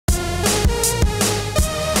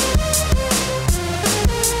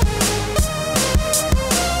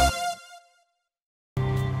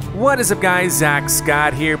What is up, guys? Zack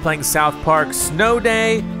Scott here playing South Park Snow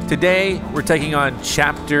Day. Today we're taking on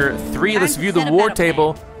Chapter 3. Let's view the war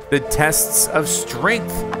table, the tests of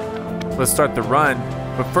strength. Let's start the run,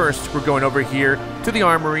 but first we're going over here to the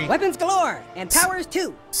armory. Weapons galore and powers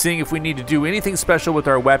too. Seeing if we need to do anything special with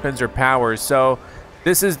our weapons or powers. So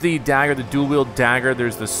this is the dagger, the dual-wield dagger.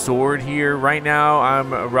 There's the sword here. Right now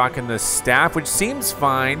I'm rocking the staff, which seems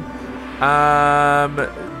fine.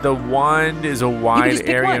 The wand is a wide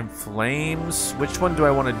area in flames. Which one do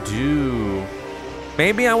I want to do?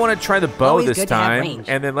 Maybe I want to try the bow this time.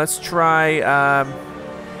 And then let's try, I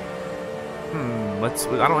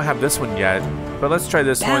don't have this one yet, but let's try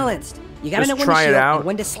this one. You gotta know when to shoot and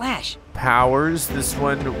when to slash. Powers, this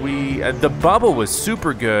one, the bubble was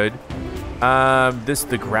super good.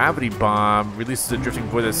 The gravity bomb releases a drifting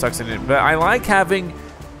void that sucks in it, but I like having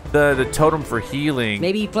the totem for healing.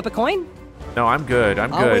 Maybe flip a coin? No, I'm good.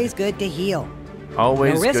 I'm good. Always good to heal.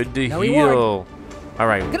 Always no risk, good to no heal. Reward. All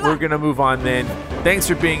right, we're gonna move on then. Thanks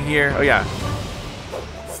for being here. Oh yeah.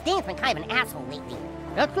 Stan's been kind of an asshole lately.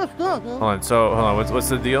 Hold on. What's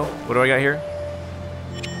the deal? What do I got here?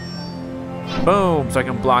 Boom. So I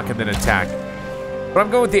can block and then attack. But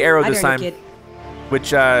I'm going with the arrow this time,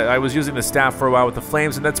 which I was using the staff for a while with the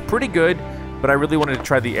flames, and that's pretty good. But I really wanted to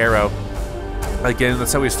try the arrow. Again,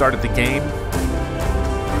 that's how we started the game.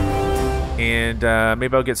 And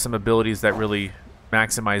maybe I'll get some abilities that really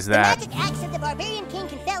maximize that. The magic axe of the barbarian king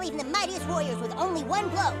can fell even the mightiest warriors with only one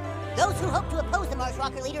blow. Those who hope to oppose the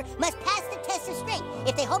Marshwalker leader must pass the test of strength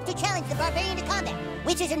if they hope to challenge the barbarian to combat,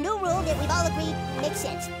 which is a new rule that we've all agreed makes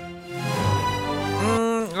sense.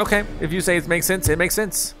 Okay, if you say it makes sense, it makes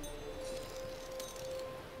sense.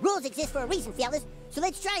 Rules exist for a reason, fellas, so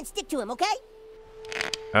let's try and stick to them, okay?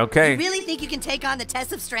 Okay. You really think you can take on the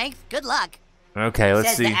test of strength? Good luck. Okay,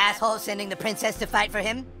 let's see. Says the asshole sending the princess to fight for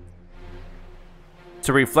him.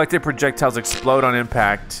 So reflected projectiles explode on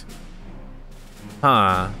impact.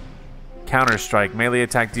 Huh. Counter-strike. Melee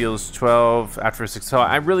attack deals 12 after 6. So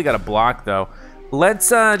I really got to block, though. Let's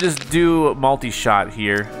just do multi-shot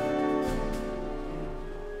here.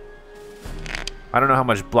 I don't know how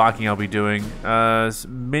much blocking I'll be doing.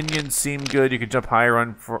 Minions seem good. You can jump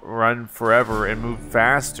higher, run forever, and move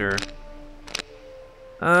faster.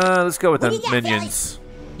 Let's go with the minions.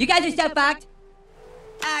 You guys are so fucked.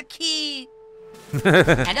 Key.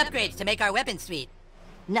 And upgrades to make our weapon suite.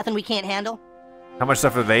 Nothing we can't handle. How much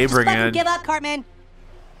stuff are they bringing in? Give up, Cartman.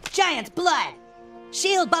 Giant blood.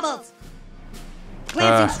 Shield bubbles.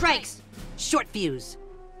 Glancing strikes. Short fuse.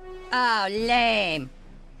 Oh, lame.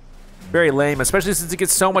 Very lame, especially since it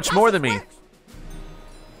gets so much more than me.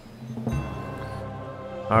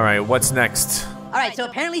 All right, what's next? All right, so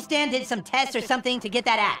apparently Stan did some tests or something to get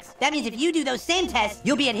that axe. That means if you do those same tests,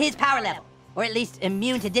 you'll be at his power level. Or at least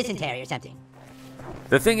immune to dysentery or something.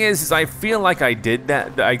 The thing is I feel like I did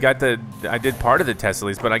that. I did part of the test at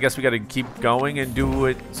least, but I guess we got to keep going and do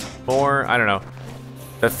it more. I don't know.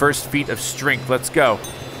 The first feat of strength. Let's go.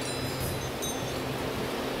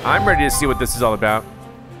 I'm ready to see what this is all about.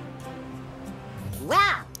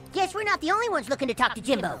 Wow, guess we're not the only ones looking to talk to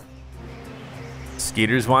Jimbo.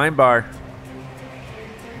 Skeeter's wine bar.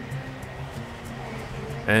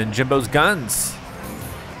 And Jimbo's guns.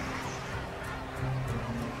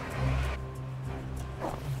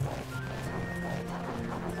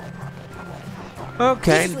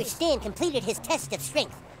 Okay. This is where Stan completed his test of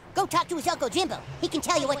strength. Go talk to his Uncle Jimbo. He can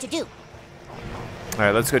tell you what to do. All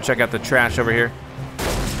right, let's go check out the trash over here.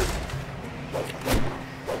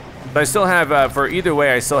 But I still have, for either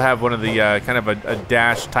way, I still have one of the kind of a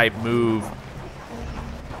dash type move.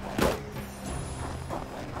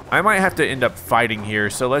 I might have to end up fighting here,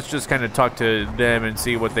 so let's just kind of talk to them and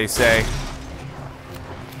see what they say.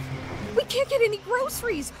 We can't get any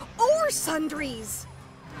groceries or sundries.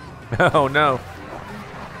 Oh no.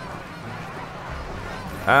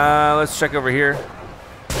 Let's check over here.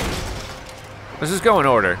 Let's just go in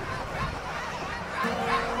order.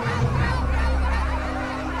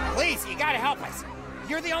 Please, you gotta help us.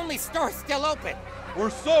 You're the only store still open. We're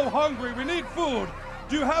so hungry, we need food.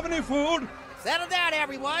 Do you have any food? Settle down,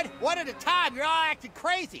 everyone. One at a time, you're all acting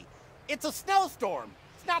crazy. It's a snowstorm.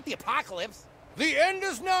 It's not the apocalypse. The end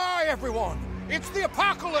is nigh, everyone. It's the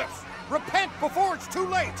apocalypse. Repent before it's too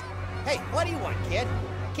late. Hey, what do you want, kid?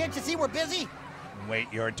 Can't you see we're busy?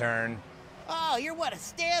 Wait your turn. Oh, you're one of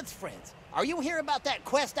Stan's friends. Are you here about that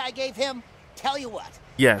quest I gave him? Tell you what.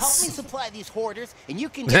 Yes. Help me supply these hoarders, and you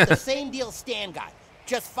can get the same deal Stan got.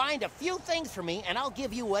 Just find a few things for me, and I'll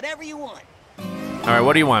give you whatever you want. All right,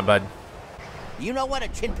 what do you want, bud? You know what a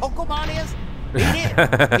chinpokomon is? Me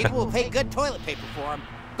neither. People will pay good toilet paper for them.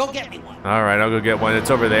 Go get me one. All right, I'll go get one. It's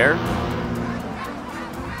over there.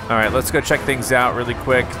 All right, let's go check things out really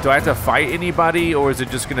quick. Do I have to fight anybody, or is it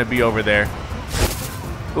just gonna be over there?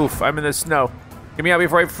 Oof, I'm in the snow. Get me out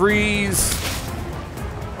before I freeze.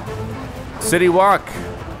 City walk.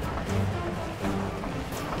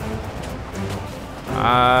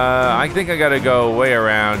 I think I gotta go way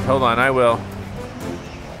around. Hold on, I will.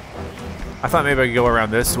 I thought maybe I could go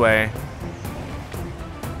around this way.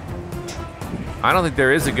 I don't think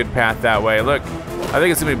there is a good path that way. Look, I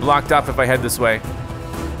think it's gonna be blocked off if I head this way.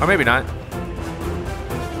 Or maybe not.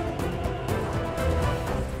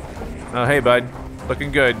 Oh, hey, bud.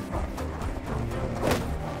 Looking good.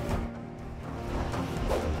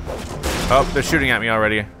 Oh, they're shooting at me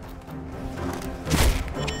already.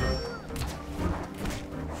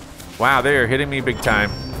 Wow, they are hitting me big time.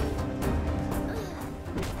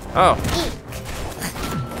 Oh.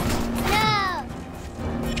 No.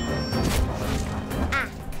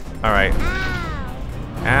 All right.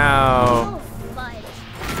 Ow.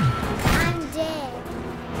 I'm dead.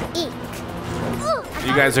 Eek.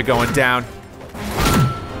 You guys are going down.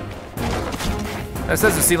 This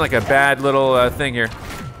doesn't seem like a bad little thing here.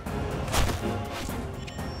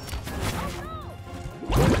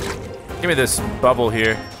 Give me this bubble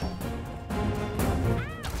here.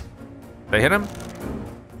 Did I hit him?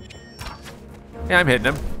 Yeah, I'm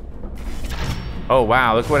hitting him. Oh,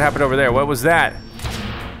 wow, look what happened over there. What was that?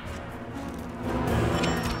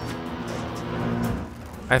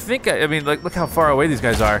 I think, I mean, like, look how far away these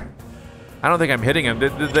guys are. I don't think I'm hitting them.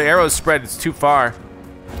 The arrows spread, it's too far.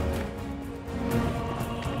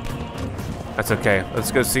 That's okay.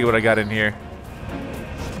 Let's go see what I got in here.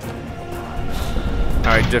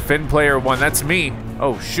 All right, defend player 1. That's me.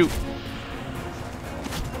 Oh, shoot.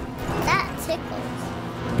 That tickles.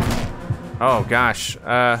 Oh, gosh.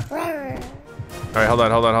 All right, hold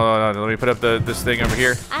on. Let me put up this thing over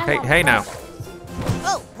here. Hey now.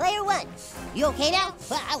 Oh, player 1. You okay now?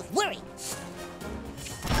 Well, I was worried.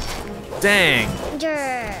 Dang.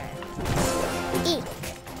 Eek.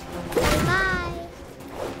 Bye.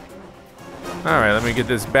 All right, let me get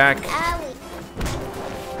this back. Owie.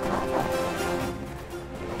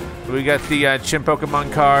 We got the Chimp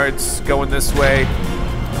Pokemon cards going this way.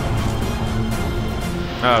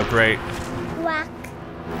 Oh, great. Whack.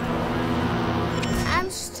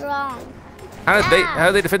 I'm strong. How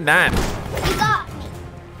did they defend that? You got me.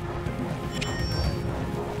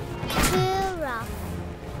 Too rough.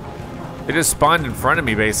 They just spawned in front of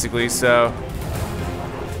me, basically, so.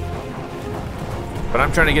 But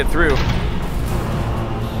I'm trying to get through.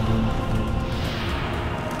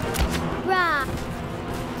 Rock.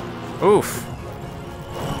 Oof.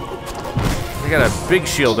 We got a big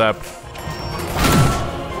shield up.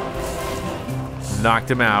 Knocked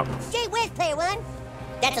him out. Stay with player 1.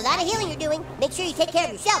 That's a lot of healing you're doing. Make sure you take care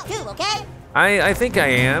of yourself too, okay? I think I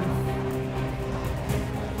am.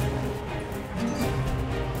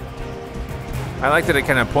 I like that it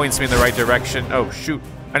kind of points me in the right direction. Oh, shoot.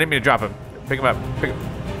 I didn't mean to drop him. Pick him up. Pick him.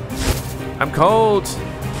 I'm cold.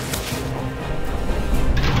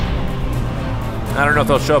 I don't know if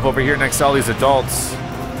they'll show up over here next to all these adults.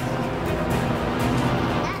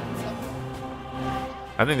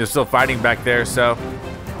 I think they're still fighting back there, so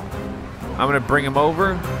I'm gonna bring him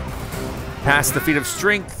over. Past the feat of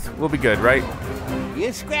strength. We'll be good, right?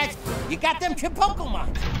 You scratched. You got them Chimp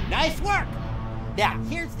Pokemon. Nice work. Now,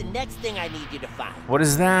 here's the next thing I need you to find. What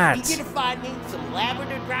is I that? need you to find me some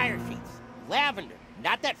lavender dryer sheets. Lavender,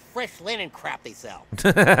 not that fresh linen crap they sell.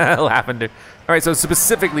 Lavender. All right, so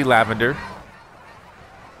specifically lavender.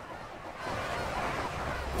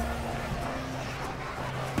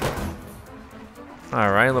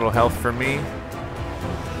 All right, a little health for me.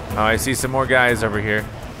 Oh, I see some more guys over here.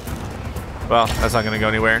 Well, that's not gonna go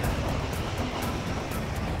anywhere.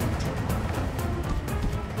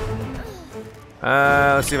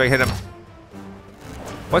 Let's see if I hit him.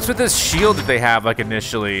 What's with this shield that they have, like,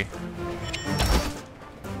 initially?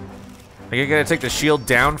 Like, you gotta take the shield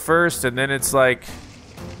down first, and then it's like...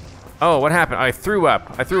 Oh, what happened? I threw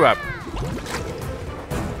up.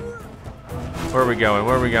 Where are we going?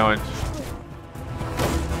 Where are we going?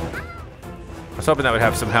 I was hoping that would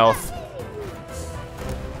have some health.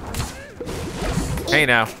 Hey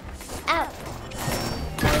now. Out.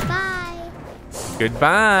 Bye.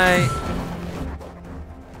 Goodbye.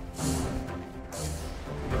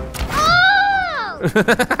 Oh!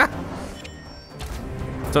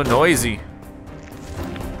 So noisy.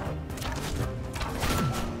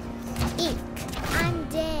 Eek. I'm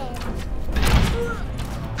dead.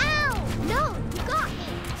 Ow! No, you got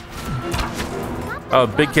me. Oh,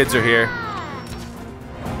 big kids are here.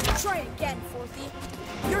 Try again, Forthy.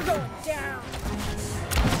 You're going down.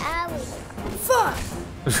 Owie. Fuck!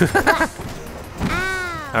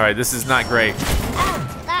 Ow. All right, this is not great.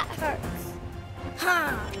 Ow, that hurts.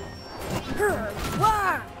 Ha!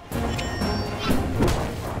 Wah!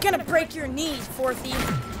 Gonna break your knees, Fourthy.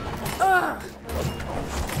 Ugh.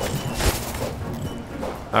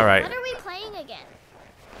 All right. What are we playing again?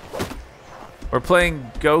 We're playing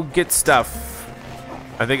Go Get Stuff.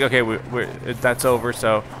 I think, okay, that's over,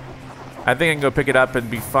 so I think I can go pick it up and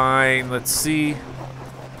be fine. Let's see.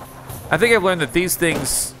 I think I've learned that these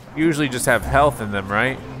things usually just have health in them,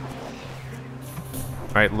 right?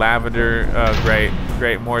 All right, lavender. Oh, great.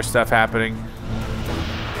 Great, more stuff happening.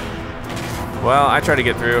 Well, I try to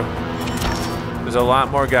get through. There's a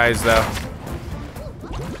lot more guys, though.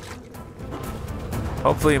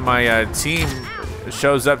 Hopefully my team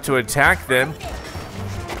shows up to attack them.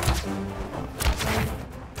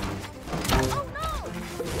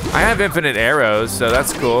 I have infinite arrows, so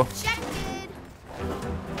that's cool.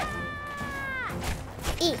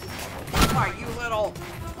 Eek. Are you little?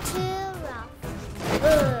 Too rough.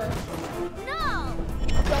 No!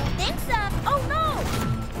 Don't think so. Oh no!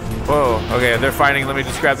 Whoa, okay, they're fighting. Let me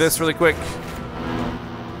just grab this really quick.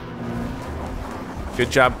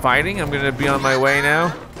 Good job fighting. I'm gonna be on my way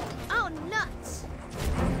now. Oh, nuts.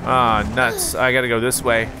 Ah, nuts. I gotta go this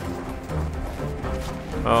way.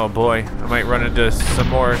 Oh boy, I might run into some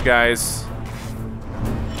more guys.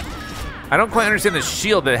 I don't quite understand the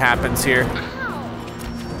shield that happens here.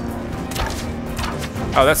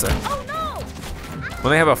 Oh, that's a... Oh no!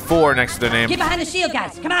 When they have a 4 next to their name. Get behind the shield,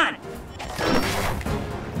 guys. Come on.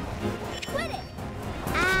 Quit it!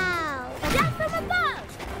 Ow! Down from above!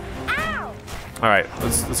 Ow! All right,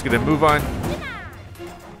 let's get a move on.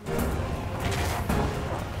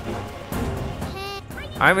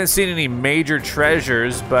 I haven't seen any major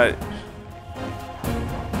treasures, but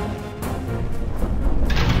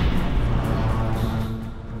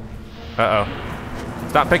uh-oh.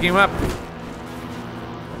 Stop picking him up.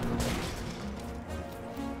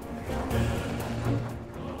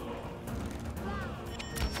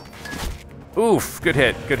 Oof, good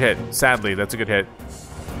hit, good hit. Sadly, that's a good hit.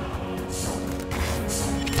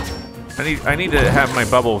 I need to have my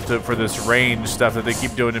bubble for this range stuff that they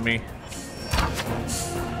keep doing to me.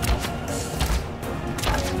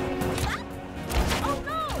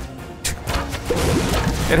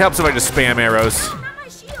 It helps if I just spam arrows. Not my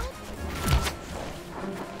shield.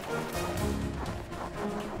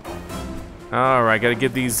 All right, gotta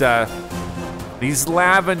get these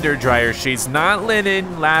lavender dryer sheets, not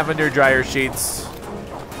linen, lavender dryer sheets.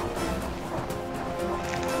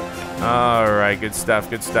 All right, good stuff,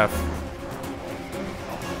 good stuff.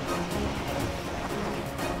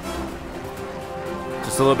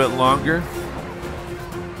 Just a little bit longer.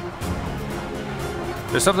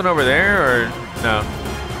 There's something over there, or no?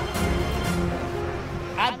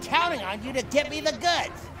 I'm counting on you to get me the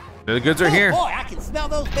goods. The goods are Oh here. boy, I can smell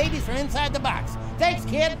those babies from inside the box. Thanks,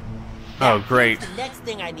 kid. Oh, Now, great. here's the next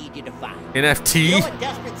thing I need you to find. NFT? You know what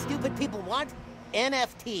desperate, stupid people want?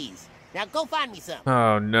 NFTs. Now go find me some.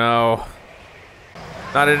 Oh no.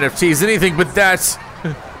 Not NFTs, anything but that.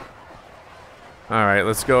 All right,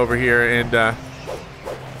 let's go over here and I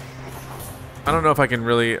don't know if I can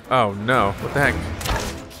really, oh no, what the heck?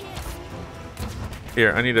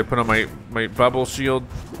 Here, I need to put on my bubble shield.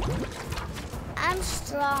 I'm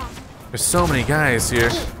strong. There's so many guys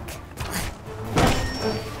here.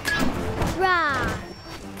 Rah.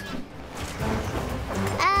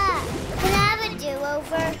 Can I have a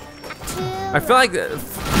do-over? I feel like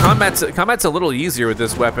combat's a little easier with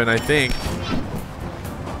this weapon, I think.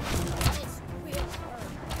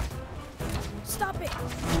 Stop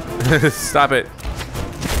it. Stop it.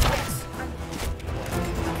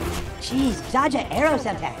 Jeez, dodge an arrow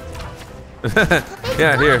sometimes.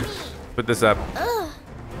 Yeah, here. Put this up. Ugh.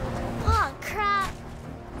 Oh, crap.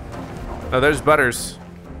 Oh, there's Butters.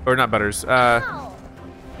 Or not Butters. Ow.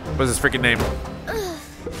 What's his freaking name?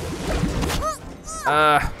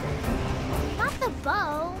 Not the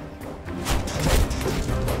bow.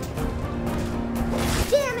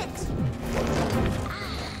 Damn it.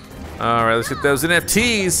 All right, let's get those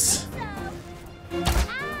NFTs.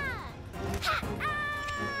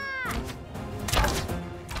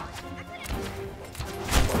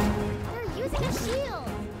 They're using a shield.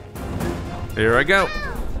 Here I go.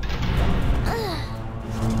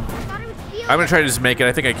 I'm gonna try to just make it.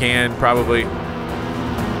 I think I can, probably.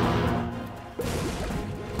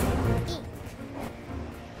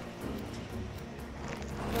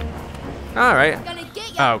 All right.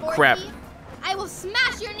 Oh, crap. I will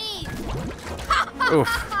smash your knees. Oof.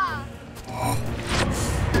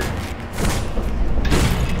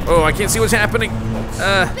 Oh, I can't see what's happening.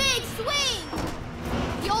 Big swing.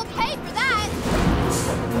 You'll pay for that.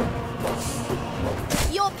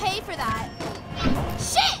 You'll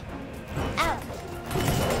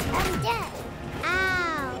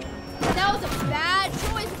That was a bad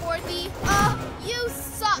choice, Morty. You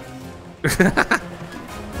suck.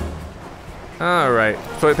 All right,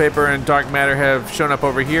 toilet paper and dark matter have shown up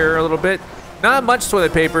over here a little bit. Not much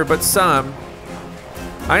toilet paper, but some.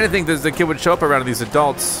 I didn't think the kid would show up around these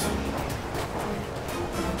adults.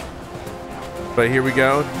 But here we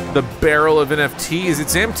go. The barrel of NFTs.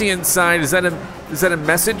 It's empty inside. Is that a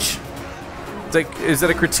message? It's like, is that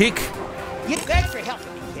a critique? Thanks for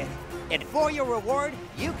helping me, kid. And for your reward,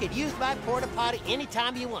 you can use my porta potty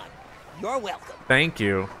anytime you want. You're welcome. Thank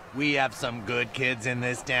you. We have some good kids in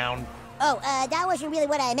this town. Oh, that wasn't really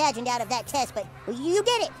what I imagined out of that test, but you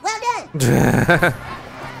did it. Well done.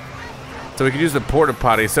 So we could use the porta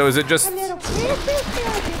potty. So is it just?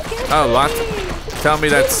 Oh, lots. Tell me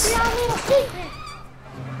that's.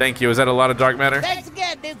 Thank you. Is that a lot of dark matter? Thanks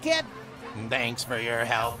again, new kid. Thanks for your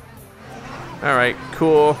help. All right,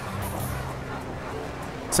 cool.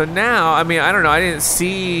 So now, I mean, I don't know. I didn't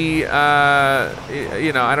see, you know,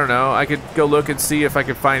 I don't know. I could go look and see if I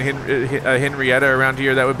could find Henrietta around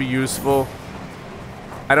here. That would be useful.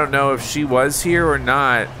 I don't know if she was here or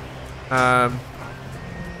not.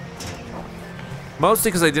 Mostly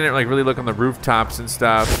because I didn't like really look on the rooftops and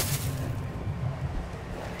stuff.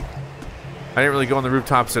 I didn't really go on the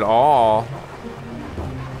rooftops at all.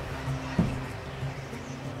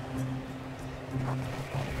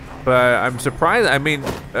 But I'm surprised. I mean,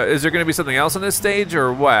 is there going to be something else on this stage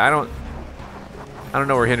or what? I don't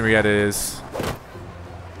know where Henrietta is.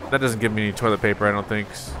 That doesn't give me any toilet paper, I don't think.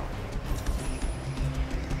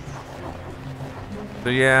 So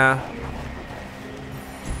yeah.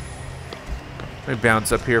 Let me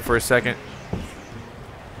bounce up here for a second.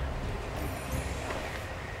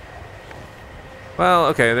 Well,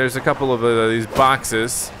 okay, there's a couple of these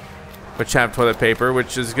boxes which have toilet paper,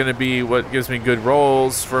 which is going to be what gives me good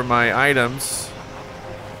rolls for my items.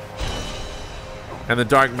 And the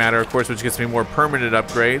dark matter, of course, which gets me more permanent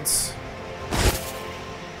upgrades.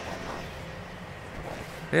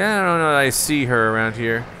 Yeah, I don't know that I see her around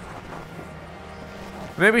here.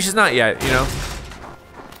 Maybe she's not yet, you know.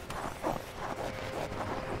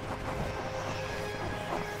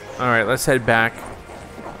 All right, let's head back.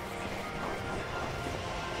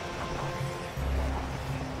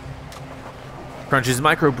 Crunch's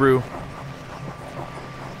microbrew.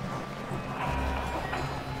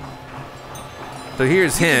 So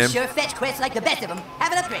here's him. Sure fetch quests like the best of them.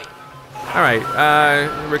 Have an upgrade. All right,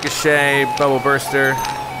 Ricochet, Bubble Burster.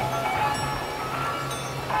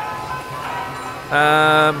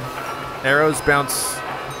 Arrows bounce.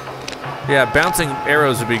 Yeah, bouncing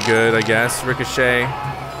arrows would be good, I guess. Ricochet.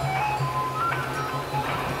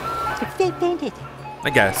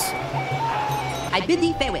 I guess. I bid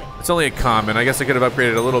thee farewell. It's only a common. I guess I could have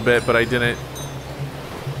upgraded a little bit, but I didn't.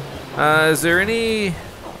 Is there any...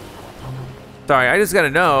 Sorry, I just gotta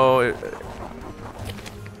know.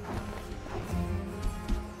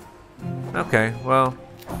 Okay, well.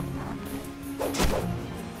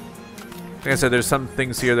 Like I said, there's some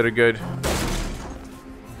things here that are good.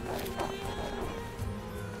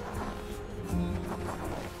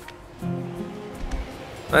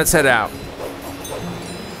 Let's head out.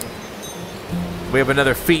 We have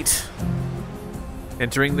another feat.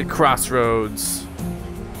 Entering the crossroads.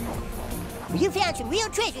 You found some real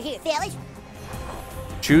treasure here, fellas.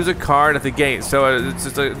 Choose a card at the gate. So it's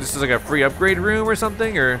just this is like a free upgrade room or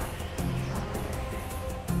something, or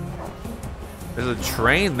there's a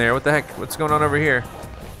train there. What the heck? What's going on over here?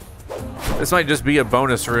 This might just be a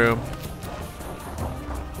bonus room.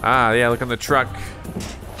 Ah, yeah. Look on the truck.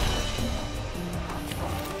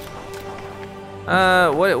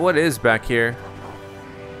 What is back here?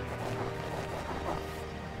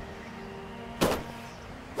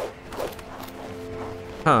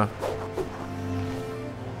 Huh.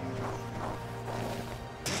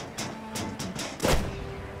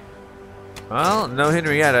 Well, no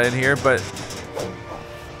Henrietta in here, but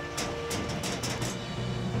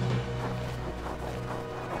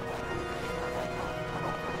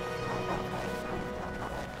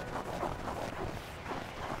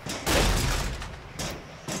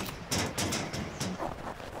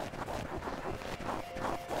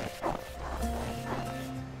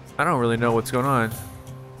I don't really know what's going on.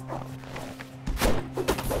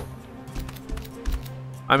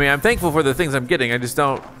 I mean, I'm thankful for the things I'm getting. I just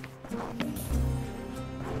don't.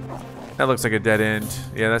 That looks like a dead end.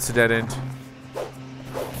 Yeah, that's a dead end.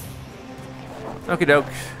 Okie doke.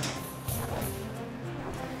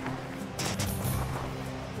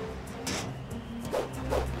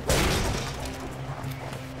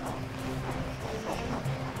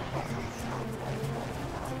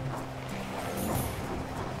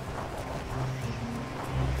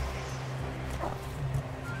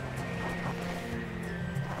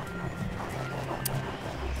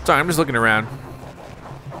 Sorry, I'm just looking around.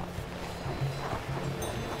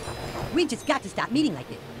 We just got to stop meeting like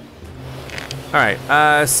this. All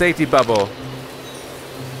right, safety bubble.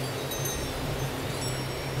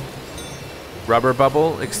 Rubber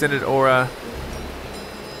bubble, extended aura.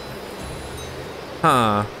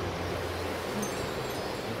 Huh.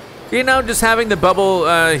 You know, just having the bubble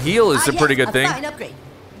heal is a pretty good thing. Fine upgrade.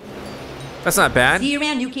 That's not bad. See you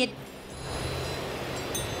around, new kid.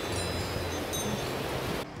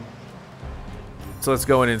 So let's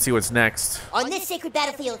go in and see what's next. On this sacred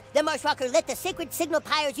battlefield, the Marshwalker lit the sacred signal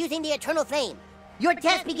pyres using the eternal flame. Your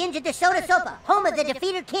test begins at the Soda Sofa, home of the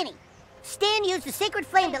defeated Kenny. Stan used the sacred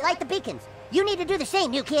flame to light the beacons. You need to do the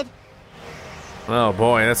same, new kid. Oh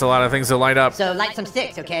boy, that's a lot of things to light up. So light some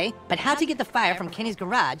sticks, okay? But how to get the fire from Kenny's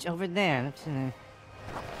garage over there?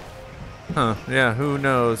 Huh, yeah, who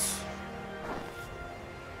knows?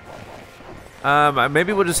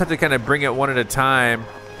 Maybe we'll just have to kind of bring it one at a time.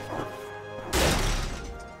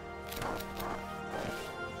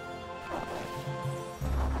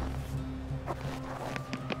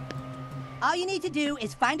 All you need to do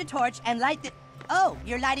is find a torch and light the... Oh,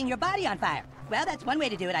 you're lighting your body on fire. Well, that's one way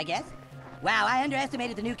to do it, I guess. Wow, I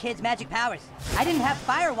underestimated the new kid's magic powers. I didn't have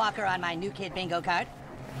Firewalker on my new kid bingo card.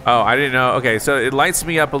 Oh, I didn't know. Okay, so it lights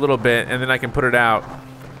me up a little bit, and then I can put it out.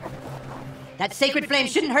 That sacred flame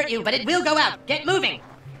shouldn't hurt you, but it will go out. Get moving.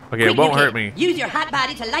 Okay, it won't hurt me. Use your hot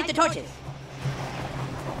body to light the torches.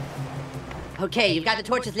 Okay, you've got the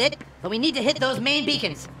torches lit, but we need to hit those main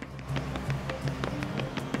beacons.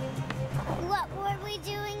 What were we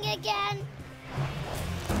doing again?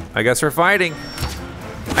 I guess we're fighting.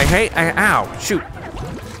 Ow, shoot.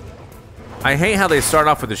 I hate how they start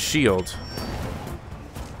off with a shield.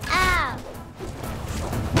 Ow.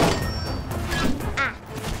 Ah.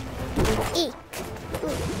 Eek.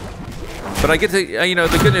 But I get to, you know,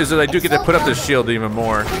 the good news is I do get to put up the shield even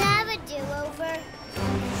more. Can I have a do-over?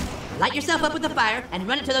 Light yourself up with the fire and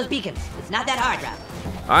run it to those beacons. It's not that hard, Rob.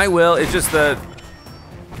 I will, it's just the...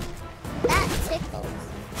 That tickles.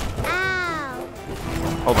 Ow.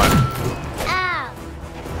 Hold on. Ow.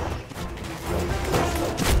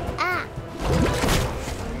 Ah.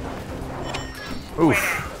 Oof.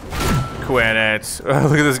 Quit it.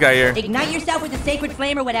 Look at this guy here. Ignite yourself with the sacred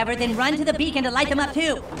flame or whatever, then run to the beacon to light them up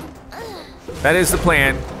too. That is the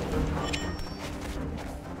plan.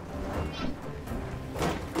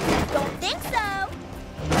 Don't think so.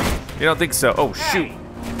 You don't think so? Oh, shoot.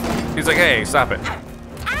 He's like, hey, stop it.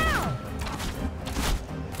 Ow.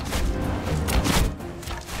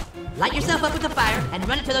 Light yourself up with the fire and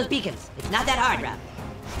run it to those beacons. It's not that hard, Rob.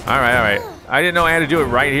 All right. I didn't know I had to do it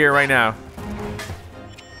right here, right now.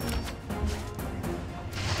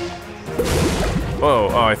 Whoa,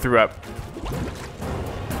 oh, I threw up.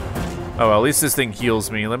 Oh, at least this thing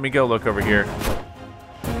heals me. Let me go look over here.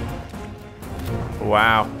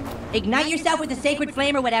 Wow. Ignite yourself with the sacred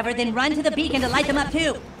flame or whatever, then run to the beacon to light them up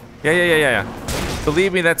too. Yeah.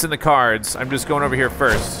 Believe me, that's in the cards. I'm just going over here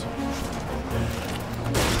first.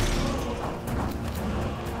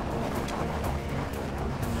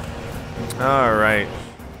 All right.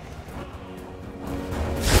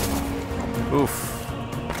 Oof.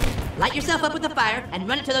 Light yourself up with the fire and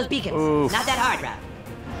run it to those beacons. Oof. Not that hard, Rob.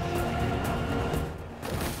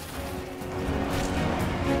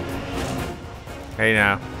 Hey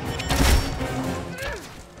now.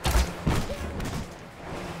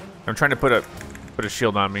 I'm trying to put a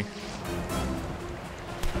shield on me.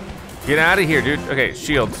 Get out of here, dude. Okay,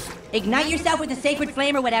 shields. Ignite yourself with the sacred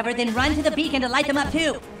flame or whatever, then run to the beacon to light them up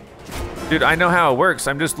too. Dude, I know how it works.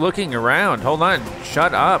 I'm just looking around. Hold on.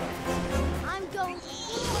 Shut up. I'm going.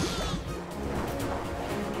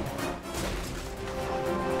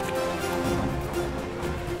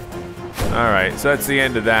 All right, so that's the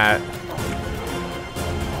end of that.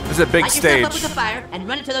 This is a big Light stage. yourself up with the fire and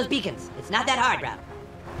run it to those beacons. It's not that hard, Rob.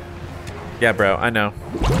 Yeah, bro, I know.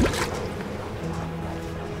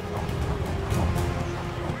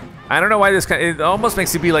 I don't know why this kind. It almost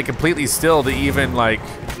makes you be like completely still to even like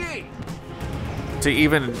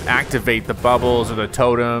activate the bubbles or the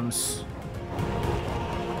totems.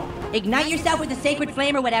 Ignite yourself with the sacred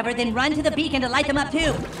flame or whatever, then run to the beacon to light them up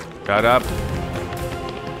too. Shut up.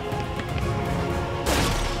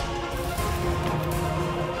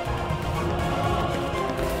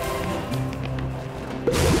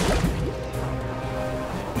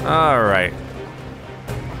 All right.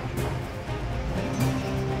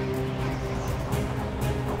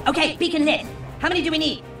 Okay, beacon lit. How many do we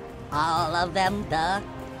need? All of them, duh.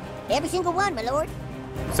 Every single one, my lord.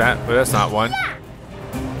 Is that? Well, that's not one.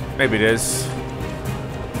 Maybe it is.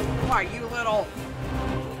 Why, you little...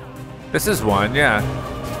 This is one, yeah.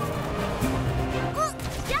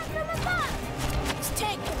 Dad!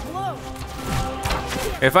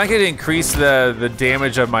 If I could increase the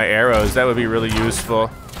damage of my arrows, that would be really useful.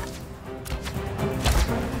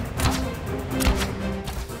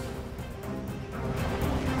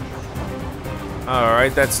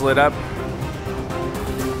 Alright, that's lit up.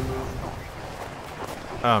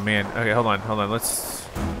 Oh man, okay, hold on, let's...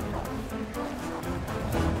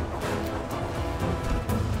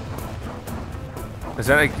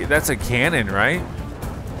 That's a cannon, right?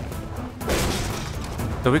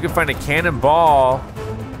 So we can find a cannonball.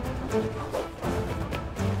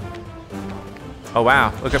 Oh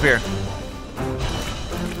wow, look up here.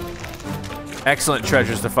 Excellent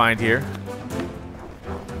treasures to find here.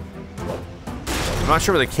 I'm not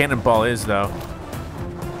sure where the cannonball is though.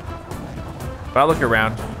 But I'll look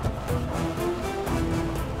around.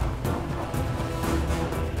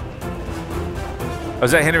 Oh,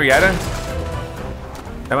 is that Henrietta?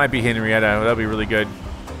 That might be Henrietta. That'll be really good.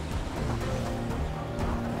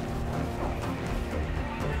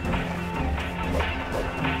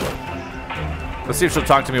 Let's see if she'll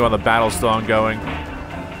talk to me while the battle's still ongoing.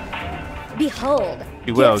 Behold,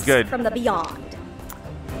 you will. gifts Good. From the beyond.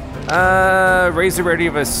 Raise the rarity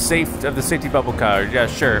of the safety bubble card. Yeah,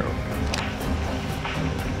 sure.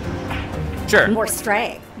 Sure. More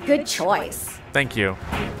strength. Good choice. Thank you.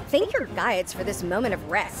 Thank your guides for this moment of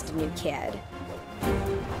rest, new kid.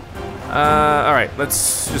 All right,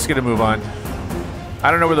 let's just get a move on.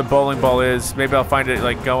 I don't know where the bowling ball is. Maybe I'll find it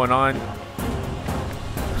like going on.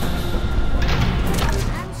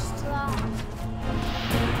 I'm strong.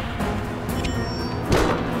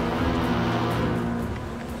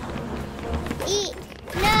 Eek.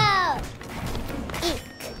 No. Eek.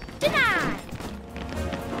 Deny.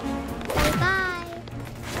 Bye-bye.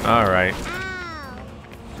 All right.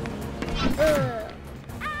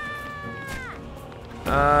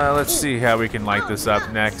 Ow. Let's see how we can light this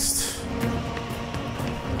up next.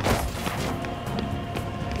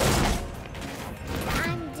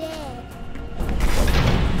 I'm dead.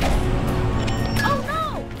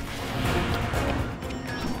 Oh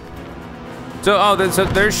no! So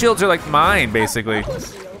their shields are like mine, basically.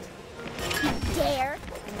 Dare.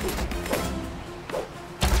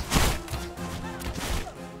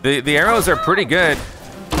 The arrows are pretty good.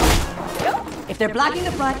 If they're blocking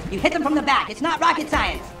the front, you hit them from the back. It's not rocket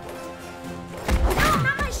science. No,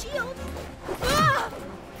 not my shield. Ah!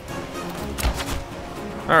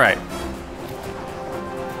 All right.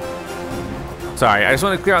 Sorry, I just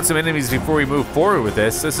want to clear out some enemies before we move forward with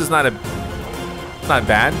this. This is not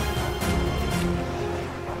bad.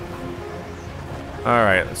 All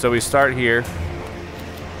right, so we start here.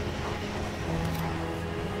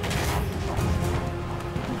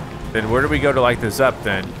 Then where do we go to light this up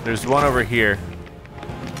then? There's one over here.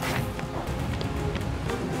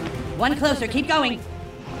 One closer, keep going.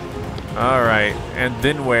 All right, and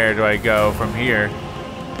then where do I go from here?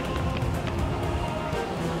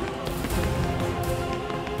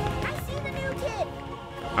 I see the new kid.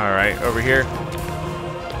 All right, over here.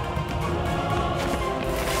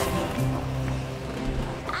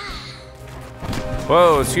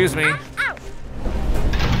 Whoa, excuse me. Ow.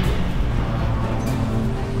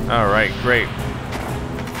 All right, great.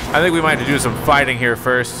 I think we might have to do some fighting here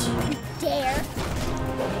first. Dare.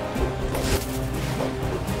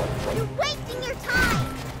 You're wasting your time.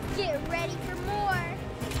 Get ready for more.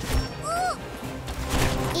 Ooh.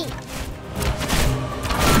 Eat.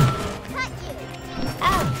 Cut you.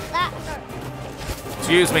 Ow, that hurt.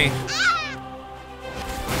 Excuse me. Ah!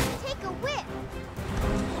 Take a whip.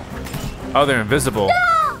 Oh, they're invisible.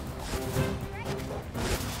 No!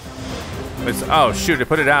 It's, oh, shoot, I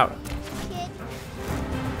put it out. Kid.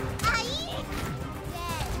 Aye.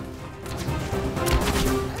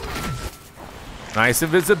 Dead. Nice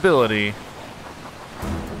invisibility.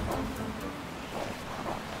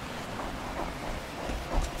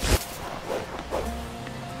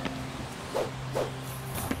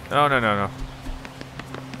 Oh, no, no, no.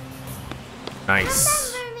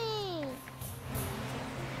 Nice. Remember me.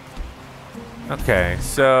 Okay,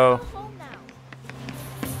 so Go home now.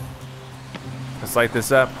 let's light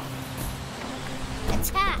this up.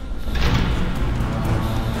 Attack.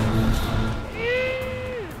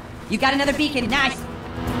 You got another beacon, nice.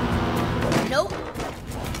 Nope.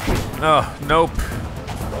 Oh, nope.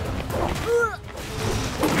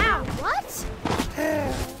 Ow, what?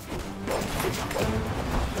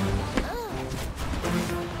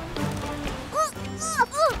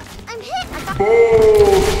 I'm hit. I got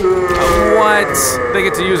What? They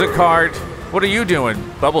get to use a card. What are you doing?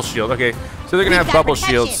 Bubble shield. Okay, so they're gonna have We've got bubble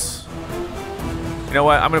protection. shields. You know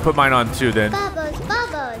what? I'm gonna put mine on too then. bubbles,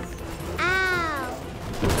 bubbles. Ow.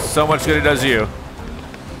 So much good it does you.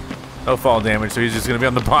 No fall damage, so he's just gonna be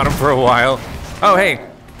on the bottom for a while. Oh, hey,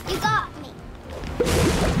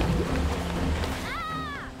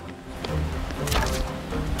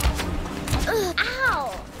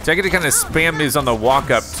 So I get to kind of spam these on the walk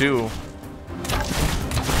up too.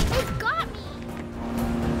 They've got me.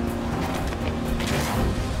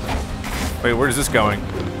 Wait, where's this going?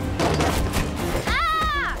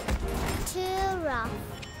 Ah! Too rough.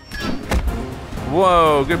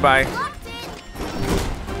 Whoa, goodbye. Locked it.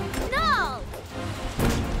 No.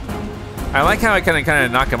 I like how I kind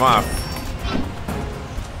of knock him off.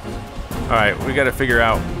 All right, we got to figure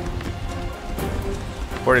out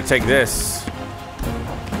where to take this.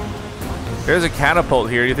 There's a catapult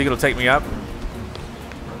here. Do you think it'll take me up?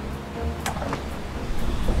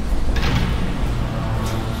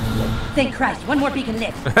 Thank Christ, one more beacon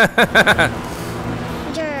lit.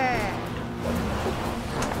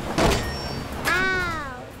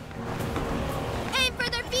 Ow. Aim for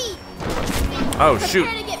their feet. Oh, shoot.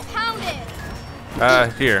 Prepare to get pounded.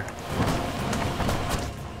 Here.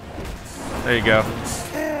 There you go.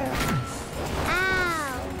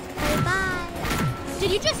 Ow. Bye-bye.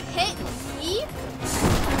 Did you just hit me?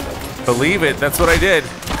 Believe it, that's what I did.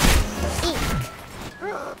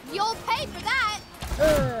 You'll pay for that.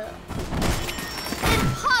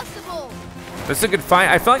 Impossible. That's a good fight.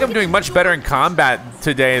 I feel like I'm doing much better in combat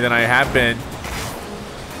today than I have been.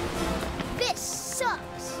 This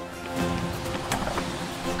sucks.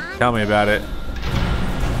 Tell me about it.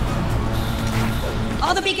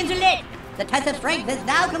 All the beacons are lit. The test of strength is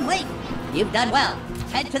now complete. You've done well.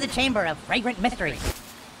 Head to the chamber of fragrant mystery.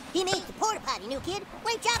 He made the porta potty, new kid.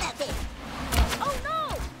 Great job out there. Oh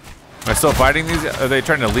no. Am I still fighting these? Are they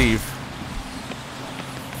trying to leave?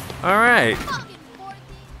 All right. Fucking poor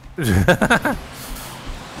thing.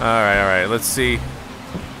 all right. Let's see.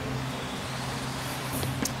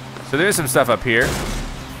 So there's some stuff up here.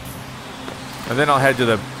 And then I'll head to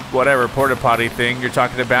the whatever porta potty thing you're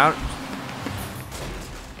talking about.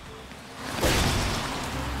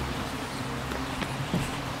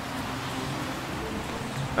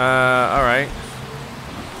 All right.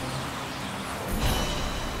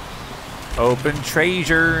 Open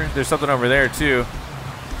treasure. There's something over there too.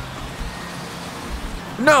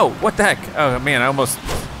 No, what the heck? Oh man, I almost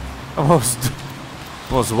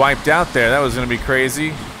wiped out there. That was gonna be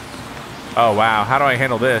crazy. Oh wow, how do I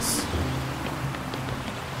handle this?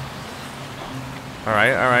 All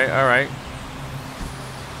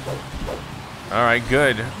right,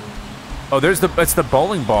 good. Oh, it's the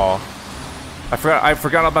bowling ball. I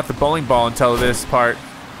forgot about the bowling ball until this part.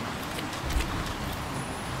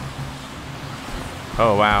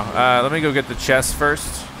 Oh wow. Let me go get the chest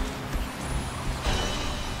first.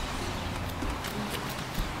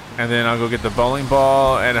 And then I'll go get the bowling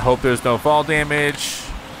ball and hope there's no fall damage.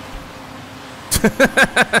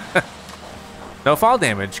 No fall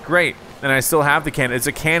damage, great. And I still have the cannon. It's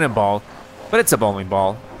a cannonball, but it's a bowling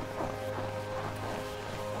ball.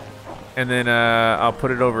 And then I'll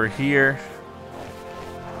put it over here.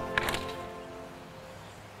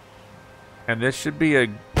 And this should be a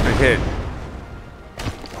hit.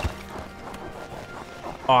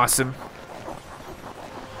 Awesome.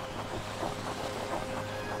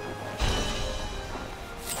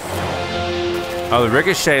 Oh, the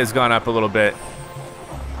ricochet has gone up a little bit.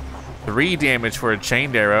 3 damage for a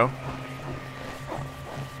chained arrow.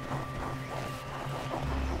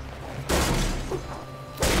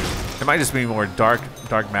 It might just be more dark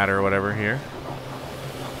matter or whatever here.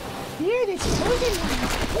 You're the chosen one.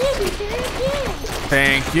 You'll be very good.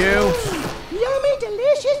 Thank you. Yummy,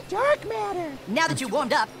 delicious dark matter. Now that you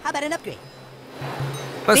warmed up, how about an upgrade?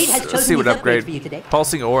 Let's see what upgrade. For you today.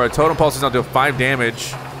 Pulsing aura. Totem pulses now do 5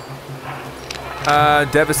 damage.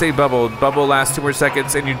 Devastate bubble. Bubble lasts 2 more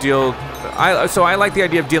seconds and you deal. So I like the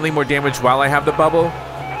idea of dealing more damage while I have the bubble.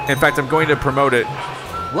 In fact, I'm going to promote it.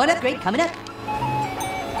 One upgrade coming up.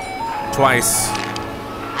 Twice.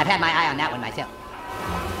 I've had my eye on that one myself.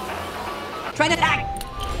 Try to attack.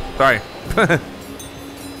 Sorry.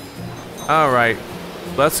 All right,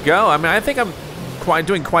 let's go. I mean, I think I'm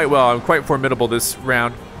doing quite well. I'm quite formidable this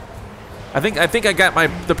round. I think I got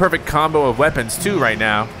the perfect combo of weapons too right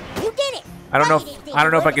now. You did it. I don't know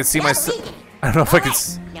if I can see myself. I don't know if I can.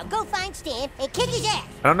 Now go find Stan and kick his ass.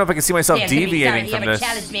 I don't know if I can see myself Stan's gonna be deviating sorry from he ever this.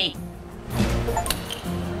 challenged me.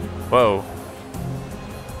 Whoa.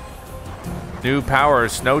 New power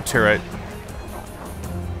snow turret.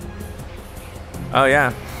 Oh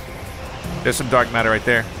yeah. There's some dark matter right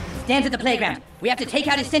there. Stan's at the playground. We have to take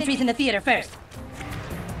out his sentries in the theater first.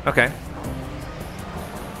 Okay.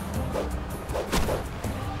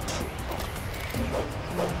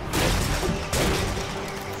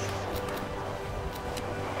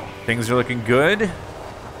 Things are looking good.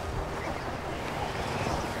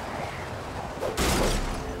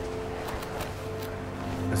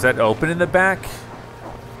 Is that open in the back?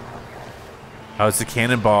 Oh, it's a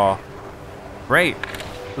cannonball. Great.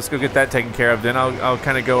 Let's go get that taken care of. Then I'll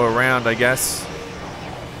kind of go around, I guess.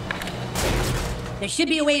 There should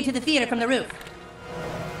be a way to the theater from the roof.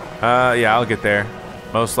 Yeah, I'll get there.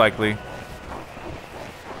 Most likely.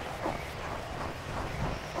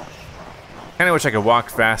 Kind of wish I could walk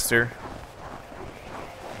faster.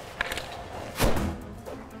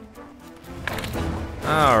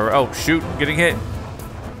 Oh, shoot. Getting hit.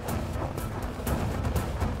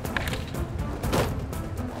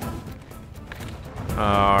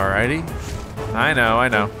 Alrighty. I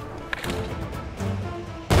know.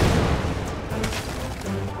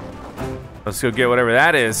 Let's go get whatever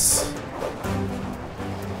that is.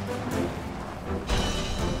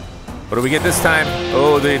 What do we get this time?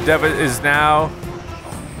 Oh, the debit is now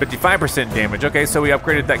 55% damage. Okay, so we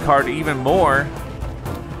upgraded that card even more.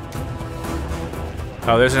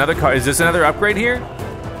 Oh, there's another card. Is this another upgrade here?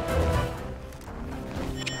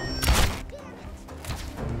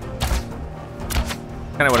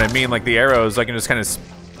 Kind of what I mean, like the arrows, I can just kind of...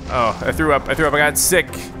 Oh, I threw up, I got sick.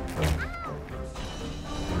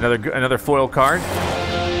 Another foil card.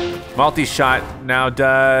 Multi-shot now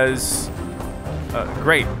does...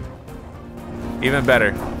 great. Even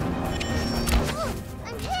better.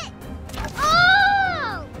 I'm hit.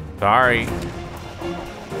 Oh! Sorry.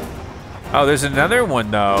 Oh, there's another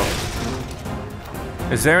one though.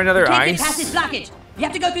 Is there another Can't ice? get past this blockage. You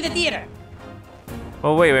have to go through the theater.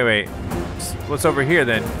 Oh, wait. What's over here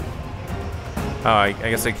then? Oh, I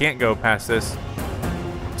guess I can't go past this.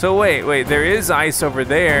 So wait, there is ice over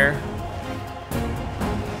there.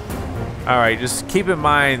 All right, just keep in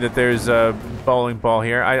mind that there's a bowling ball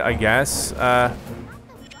here, I guess. I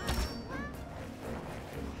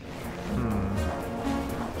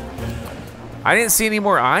didn't see any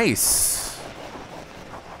more ice.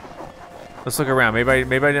 Let's look around. Maybe I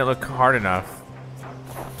didn't look hard enough.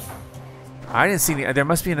 I didn't see any. There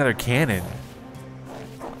must be another cannon.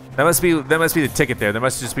 That must be the ticket there. There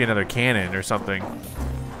must just be another cannon or something.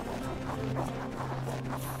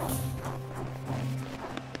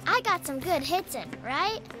 I got some good hits in,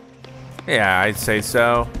 right? Yeah, I'd say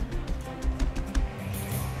so.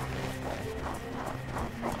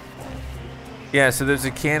 Yeah, so there's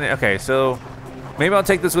a cannon. Okay, so maybe I'll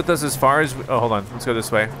take this with us as far as... Oh, hold on. Let's go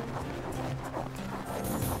this way.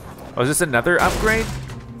 Oh, is this another upgrade?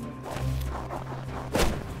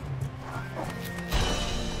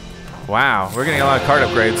 Wow, we're getting a lot of card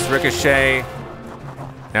upgrades. Ricochet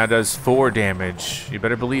now does 4 damage. You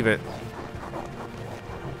better believe it.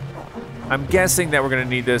 I'm guessing that we're gonna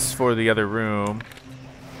need this for the other room.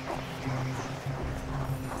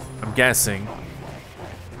 I'm guessing.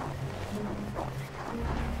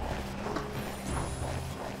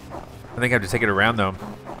 I think I have to take it around though.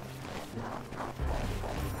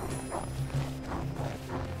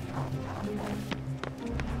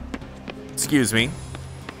 Excuse me.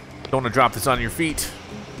 Don't want to drop this on your feet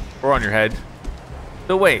or on your head.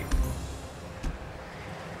 So wait.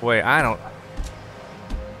 Wait, I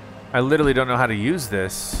literally don't know how to use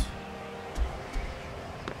this.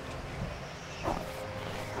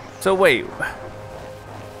 So wait.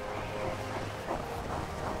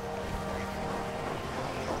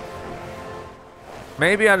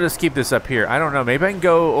 Maybe I'll just keep this up here. I don't know. Maybe I can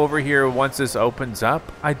go over here once this opens up.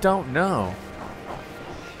 I don't know.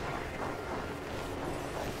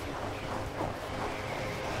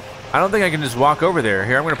 I don't think I can just walk over there.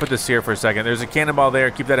 Here, I'm going to put this here for a second. There's a cannonball there.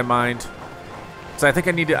 Keep that in mind. So I think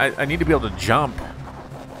I need to be able to jump.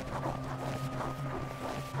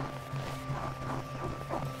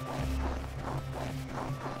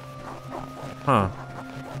 Huh.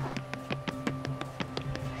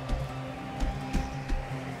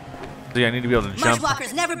 So yeah, I need to be able to jump.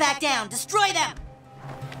 Marshwalkers never back down. Destroy them.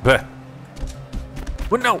 Bleh.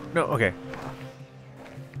 Well, no, okay.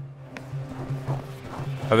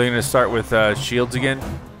 Are they gonna start with shields again?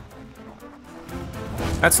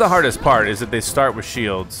 That's the hardest part, is that they start with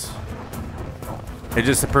shields. It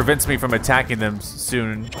just prevents me from attacking them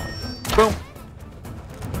soon. Boom.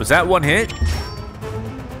 Was that one hit?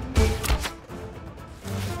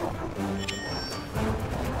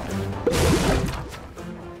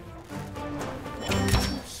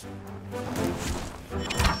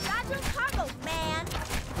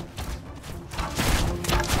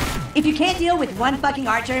 If you can't deal with one fucking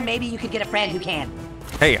archer, maybe you could get a friend who can.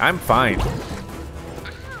 Hey, I'm fine. Ow!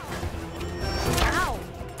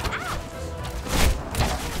 Ow!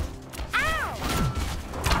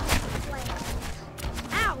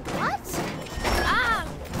 Ow! What? Ah!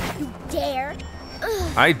 You dare?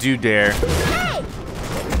 Ugh. I do dare. Hey!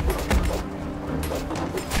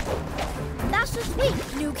 That's just sweet,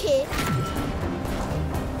 new kid.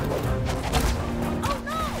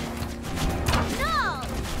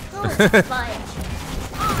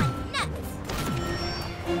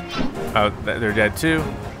 Oh, they're dead too.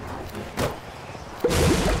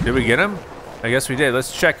 Did we get them? I guess we did.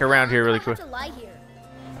 Let's check around here really quick.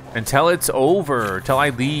 Until it's over, till I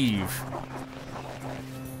leave.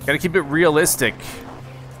 Gotta keep it realistic.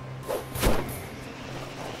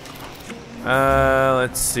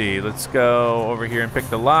 Let's see. Let's go over here and pick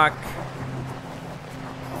the lock.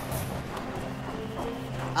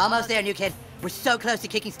 Almost there, new kid. We're so close to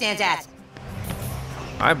kicking Stan's ass.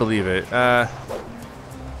 I believe it. I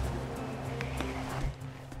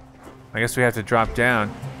guess we have to drop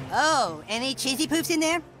down. Oh, any cheesy poofs in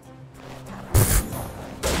there?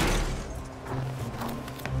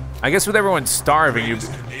 I guess with everyone starving, you.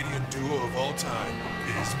 Canadian duo of all time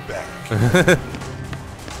is back.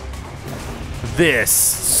 This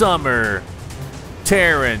summer,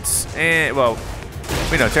 Terrence and well,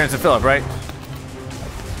 we know Terrence and Philip, right?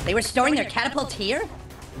 They were storing their catapults here?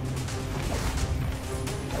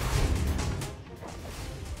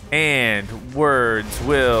 And words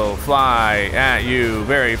will fly at you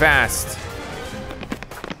very fast.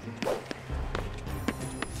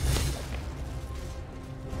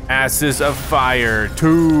 Asses of Fire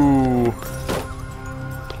 2.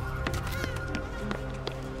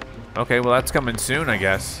 Okay, well that's coming soon, I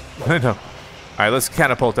guess. No. All right, let's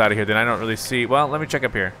catapult out of here then. I don't really see. Well, let me check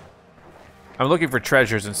up here. I'm looking for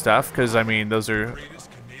treasures and stuff, because I mean, those are. Greatest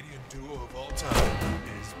Canadian duo of all time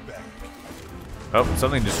is back. Oh,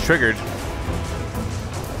 something just triggered.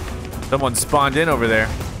 Someone spawned in over there.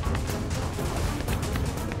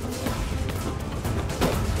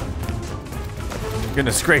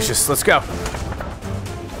 Goodness gracious, let's go.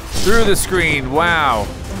 Through the screen, wow.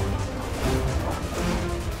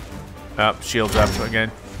 Oh, shields up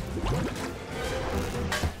again.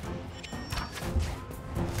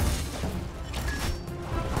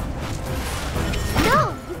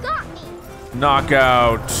 No, you got me.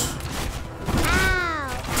 Knockout. Ow,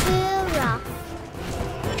 too rough.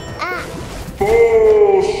 Ah.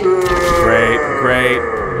 Great, great.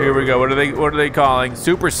 Here we go. What are they calling?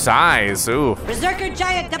 Super size. Ooh. Berserker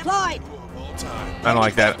giant deployed. I don't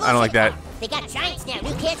like that. I don't like that. They got giants now,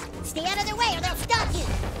 new kids. Stay out of their way or they'll stomp you.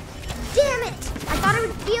 Damn it! I thought it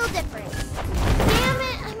would feel different. Damn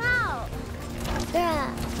it, I'm out.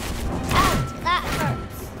 Ouch, that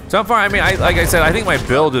hurts. So far, I mean, like I said, I think my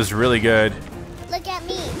build is really good. Look at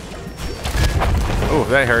me. Oh,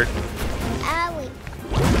 that hurt. Owie.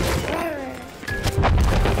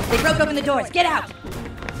 They broke open the doors. Get out.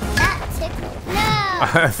 That tickled. No.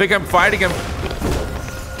 I think I'm fighting him.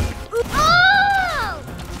 Oh!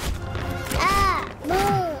 Ah,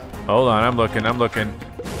 move. Hold on, I'm looking.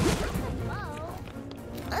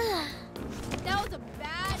 That was a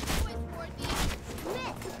bad choice, Morty.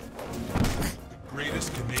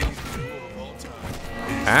 Greatest Canadian duo of all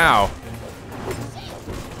time. Ow.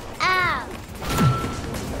 Ow.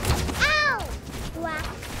 Ow. Whack.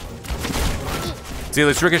 See,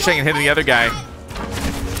 let's ricochet and hitting the other guy.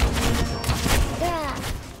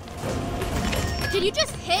 Did you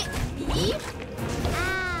just hit me?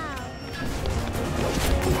 Ow.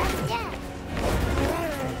 Yeah.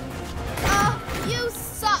 Oh, you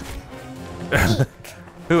suck.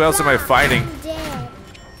 Who else am I fighting? I'm dead.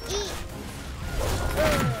 Eat.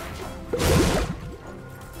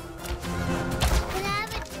 Can I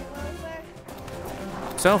have a do-over?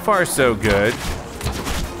 So far, so good.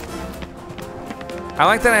 I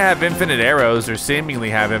like that I have infinite arrows, or seemingly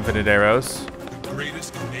have infinite arrows. The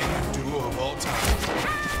greatest Canadian duo of all time.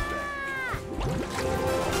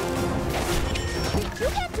 You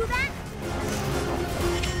can't do that.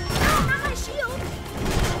 Oh, not my shield.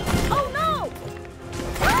 Oh no.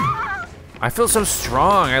 Ah! I feel so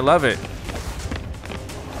strong. I love it.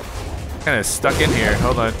 Kind of stuck in here.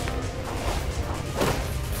 Hold on.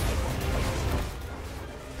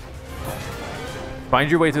 Find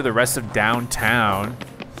your way through the rest of downtown.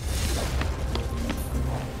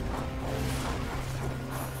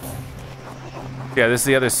 Yeah, this is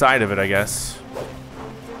the other side of it, I guess.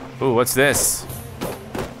 Ooh, what's this?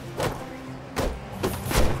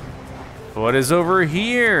 What is over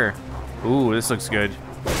here? Ooh, this looks good.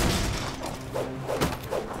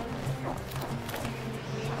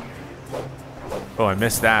 Oh, I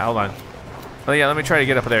missed that. Hold on. Oh, yeah, let me try to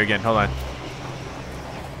get up there again. Hold on.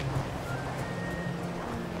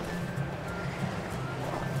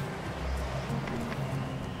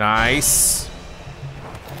 Nice.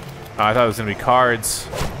 Oh, I thought it was gonna be cards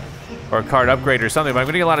or a card upgrade or something, but I'm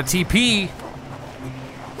getting a lot of TP.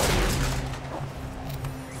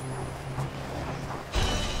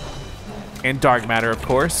 And dark matter, of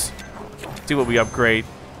course. See what we upgrade.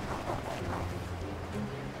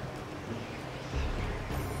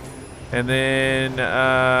 And then,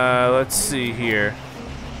 let's see here.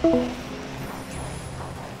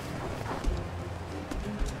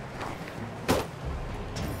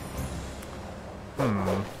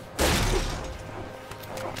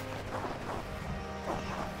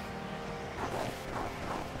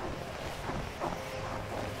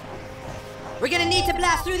 We're gonna need to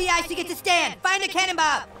blast through the ice to get to Stan. Find a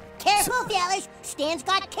cannonball. Careful, fellas. Stan's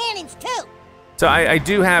got cannons, too. So I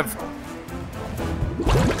do have...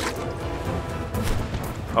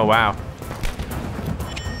 Oh, wow.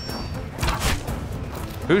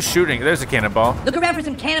 Who's shooting? There's a cannonball. Look around for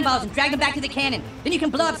some cannonballs and drag them back to the cannon. Then you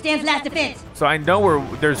can blow up Stan's last defense. So I know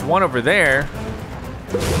there's one over there.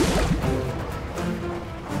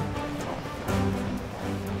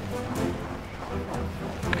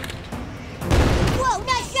 Whoa,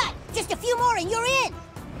 nice shot. Just a few more and you're in.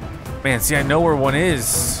 Man, see, I know where one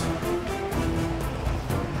is.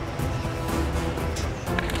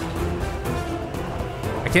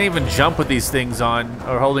 I can't even jump with these things on,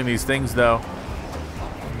 or holding these things, though.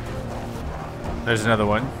 There's another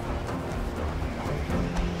one.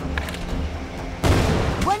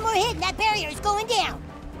 One more hit and that barrier is going down.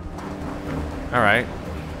 All right.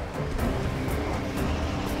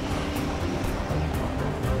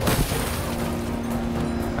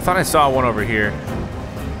 I thought I saw one over here.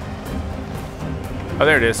 Oh,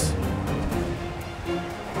 there it is.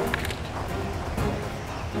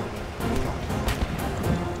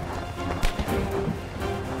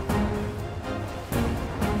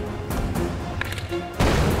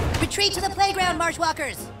 Retreat to the playground,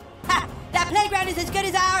 Marshwalkers. Ha! That playground is as good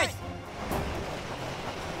as ours.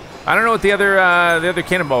 I don't know what the other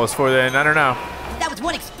cannonball was for then. I don't know. That was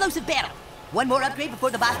one explosive battle. One more upgrade before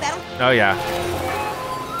the boss battle? Oh, yeah.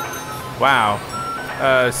 Wow.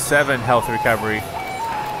 7 health recovery.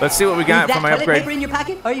 Let's see what we got for my toilet upgrade. paper in your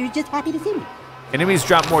pocket, or are you just happy to see me? Enemies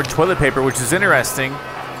drop more toilet paper, which is interesting.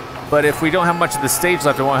 But if we don't have much of the stage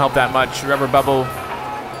left, it won't help that much. Rubber bubble.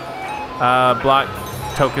 Block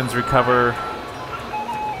tokens recover.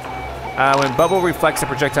 When bubble reflects a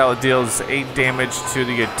projectile, it deals 8 damage to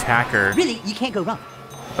the attacker. Really, you can't go wrong.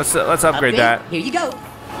 Let's upgrade that. Here you go.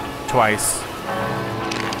 Twice.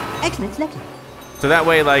 Excellent selection. So that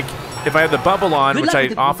way, like, if I have the bubble on, Good which luck I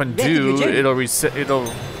with the often rest of your do, journey.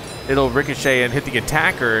 it'll ricochet and hit the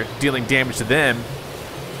attacker, dealing damage to them.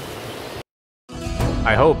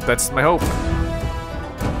 I hope. That's my hope.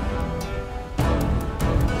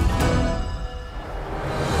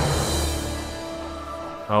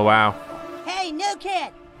 Oh, wow. Hey, new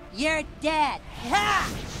kid. You're dead. Ha!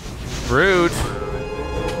 Rude.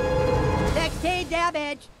 16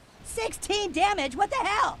 damage. 16 damage? What the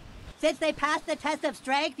hell? Since they passed the test of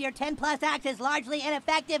strength, your 10+ axe is largely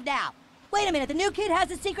ineffective now. Wait a minute, the new kid has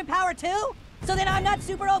a secret power too? So then I'm not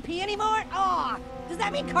super OP anymore? Aw, does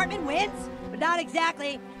that mean Cartman wins? But not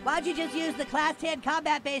exactly. Why'd you just use the Class 10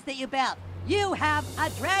 combat base that you built? You have a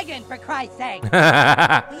dragon, for Christ's sake.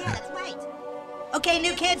 Yeah, that's right. Okay,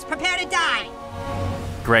 new kids, prepare to die.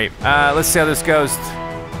 Great. Let's see how this goes.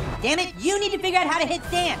 Damn it, you need to figure out how to hit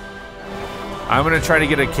Stan. I'm gonna try to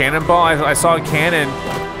get a cannonball. I saw a cannon.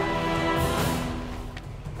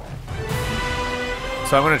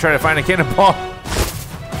 So I'm gonna try to find a cannonball.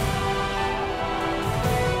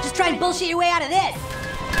 Just try and bullshit your way out of this.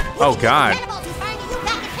 Oh, God.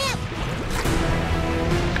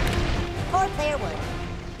 Poor player 1.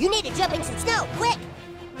 You need to jump in some snow, quick.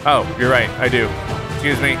 Oh, you're right. I do.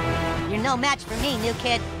 Excuse me. You're no match for me, new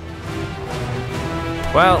kid.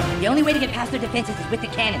 Well, The only way to get past their defenses is with the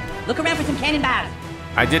cannon. Look around for some cannonballs.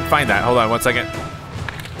 I did find that. Hold on 1 second.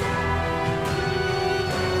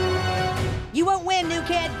 You won't win, new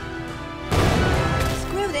kid.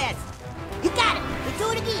 Screw this. You got it. Let's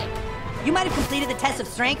do it again. You might have completed the test of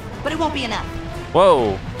strength, but it won't be enough.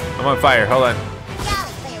 Whoa. I'm on fire. Hold on.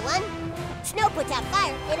 Golly, player 1. Snow puts out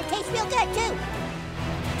fire, and it tastes real good, too.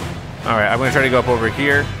 All right. I'm gonna try to go up over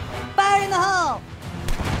here. Fire in the hole.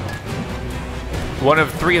 One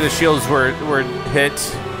of 3 of the shields were hit.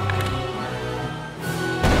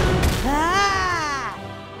 Ah!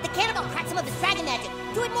 The cannonball cracks some of his dragon magic.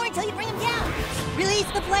 Do it more until you bring him down.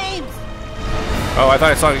 Release the flames. Oh, I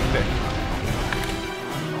thought I saw.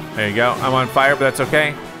 There you go. I'm on fire, but that's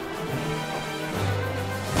okay.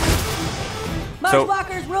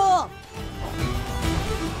 Marshwalkers rule.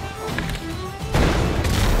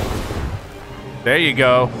 There you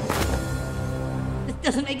go. This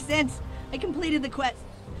doesn't make sense. I completed the quest.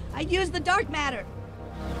 I used the dark matter.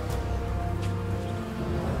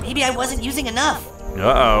 Maybe I wasn't using enough.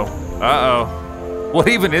 Uh-oh. Uh-oh. What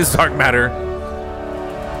even is dark matter?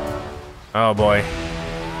 Oh, boy.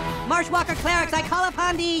 Marshwalker clerics, I call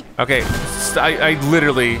upon thee. Okay. I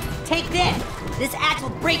literally... take this. This axe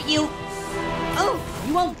will break you. Oh,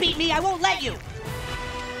 you won't beat me. I won't let you.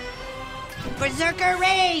 Berserker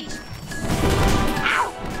rage.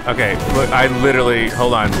 Ow. Okay, look, I literally,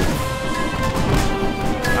 hold on.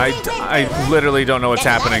 I literally don't know what's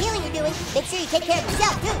happening. Healing you're doing. Make sure you take care of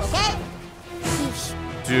yourself too, okay?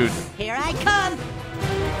 Dude. Here I come.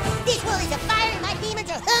 This world is a fire and my demons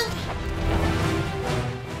are hungry.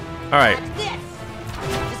 All right. Watch this.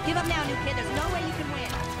 Just give up now, new kid. There's no way you can win.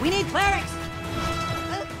 We need clerics.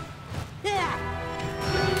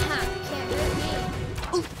 Can't hurt me.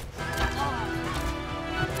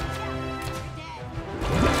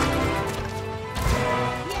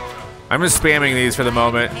 I'm just spamming these for the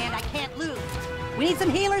moment. And I can't lose. We need some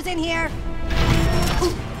healers in here.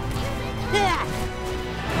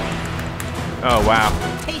 Oh, wow.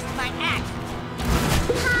 Taste my axe.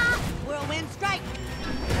 Whirlwind strike.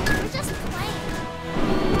 We're just playing.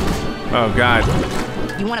 Oh, God.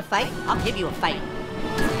 You want to fight? I'll give you a fight.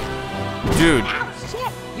 Dude. Ow,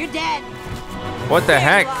 shit. You're dead. What the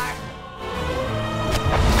heck?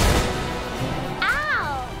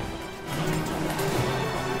 Ow.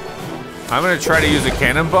 I'm going to try to use a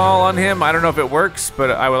cannonball on him. I don't know if it works,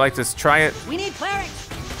 but I would like to try it. We need clerics.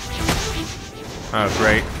 Oh,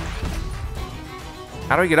 great.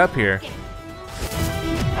 How do I get up here?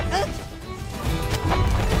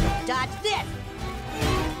 Dodge this.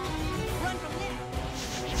 Run from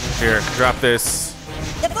this. Here, drop this.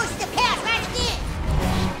 The bush to pass right in.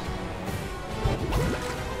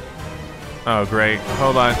 Oh, great.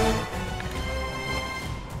 Hold on.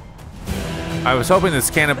 I was hoping this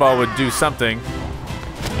cannonball would do something.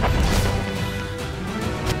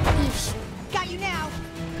 Got you now.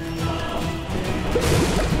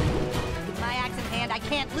 With my axe in hand, I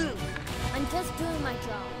can't lose. I'm just doing my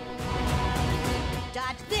job.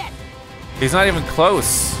 Dodge this. He's not even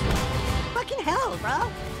close. Fucking hell,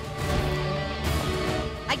 bro.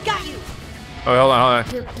 I got you. Oh, hold on.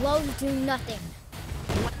 Your blows do nothing.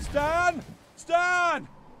 Stan! Stan!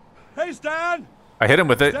 Hey, Stan! I hit him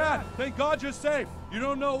with it. Stan, thank God you're safe. You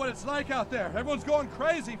don't know what it's like out there. Everyone's going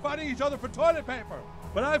crazy, fighting each other for toilet paper.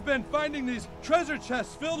 But I've been finding these treasure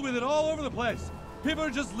chests filled with it all over the place. People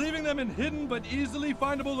are just leaving them in hidden but easily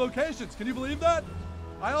findable locations. Can you believe that?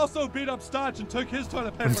 I also beat up Stotch and took his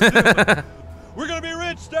toilet paper too. We're gonna be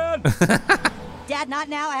rich, Stan! Dad, not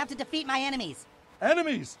now. I have to defeat my enemies.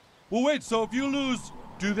 Enemies? Well, wait, so if you lose,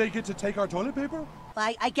 do they get to take our toilet paper?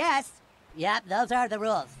 I guess. Yep, those are the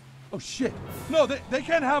rules. Oh, shit. No, they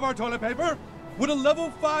can't have our toilet paper. Would a level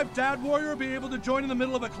 5 dad warrior be able to join in the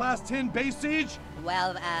middle of a class 10 base siege?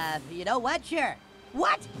 Well, you know what? Sure.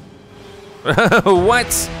 What?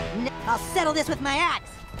 What? I'll settle this with my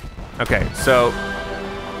axe. Okay, so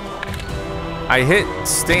I hit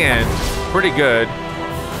Stan pretty good,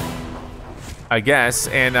 I guess,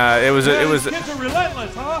 and it was. Kids are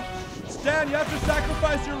relentless, huh? Stan, you have to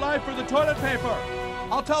sacrifice your life for the toilet paper.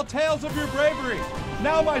 I'll tell tales of your bravery.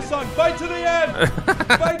 Now, my son, fight to the end.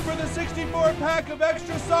 Fight for the 64-pack of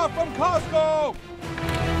extra soft from Costco. All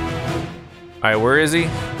right, where is he?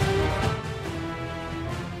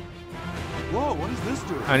 Whoa, what does this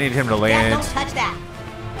do? I need him to Dad, land. don't touch that.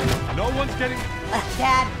 No one's getting.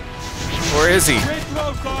 Dad, Where is he? Great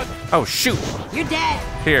throw, son. Oh, shoot. you're dead.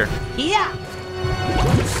 Here. Yeah.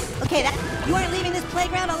 Okay, you aren't leaving this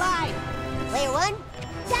playground alive. Player one,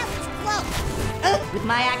 that was close. With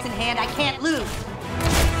my axe in hand, I can't lose.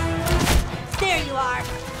 There you are.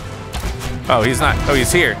 Oh, he's not. Oh,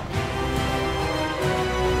 he's here.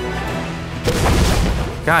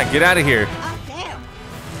 God, get out of here. Oh, damn.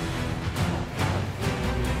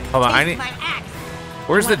 Hold on, I Taste need. my axe.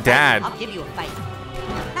 Where's the You wanna fight? dad? I'll give you a fight.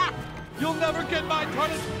 Ha! You'll never get my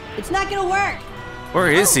toilet. It's not gonna work. Where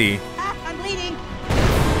is he? Ha, I'm bleeding.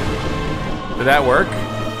 Did that work?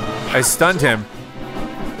 I stunned him.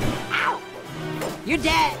 Ow! You're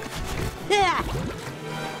dead. Ha!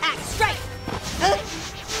 Axe strike.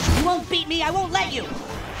 You won't beat me. I won't let you.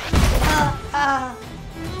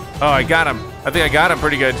 Oh, I got him. I think I got him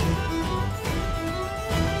pretty good.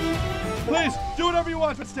 Please, do whatever you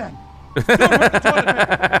want, but Stan. Don't hurt the toilet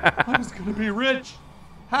paper. I was gonna be rich.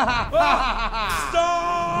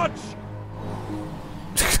 Stotch!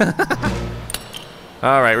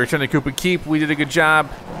 All right, return to Koopa Keep. We did a good job.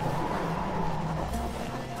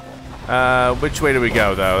 Which way do we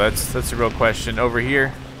go, though? That's a real question. Over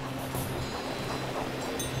here.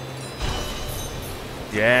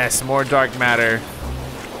 Yes, more dark matter.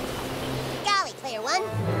 Golly, player one,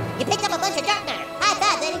 you picked up a bunch of dark matter. High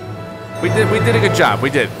five, baby. We did a good job. We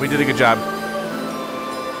did a good job.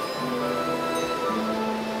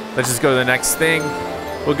 Let's just go to the next thing.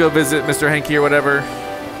 We'll go visit Mr. Hanky or whatever.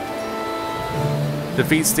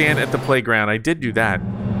 Defeat Stan at the playground. I did do that.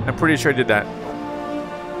 I'm pretty sure I did that.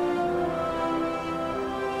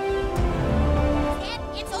 Stan,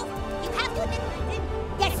 it's over. You have to admit it.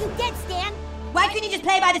 Yes, you did, Stan. Why couldn't you just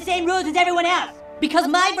play by the same rules as everyone else? Because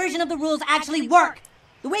my version of the rules actually work.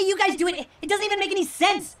 The way you guys do it, it doesn't even make any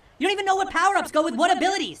sense. You don't even know what power-ups go with what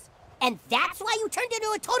abilities. And that's why you turned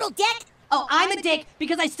into a total dick? Oh, I'm a dick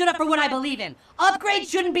because I stood up for what I believe in. Upgrades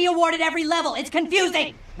shouldn't be awarded every level. It's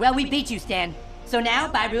confusing. Well, we beat you, Stan. So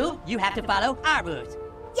now, by rule, you have to follow our rules.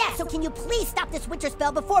 Yeah, so can you please stop this winter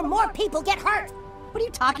spell before more people get hurt? What are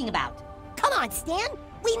you talking about? Come on, Stan.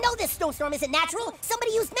 We know this snowstorm isn't natural.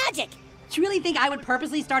 Somebody used magic. Do you really think I would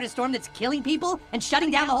purposely start a storm that's killing people and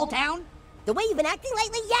shutting down the whole town? The way you've been acting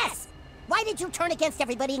lately, yes. Why did you turn against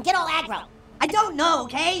everybody and get all aggro? I don't know,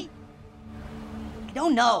 okay? I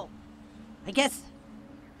don't know. I guess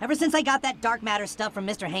ever since I got that dark matter stuff from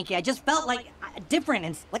Mr. Hanky, I just felt like different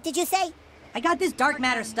and... What did you say? I got this dark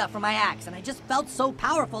matter stuff from my axe, and I just felt so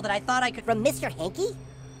powerful that I thought I could... From Mr. Hanky?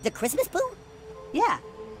 The Christmas poo? Yeah.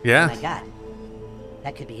 Yeah. Oh my god.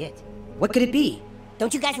 That could be it. What could it be?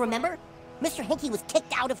 Don't you guys remember? Mr. Hanky was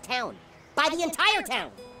kicked out of town. By the entire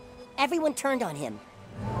town. Everyone turned on him.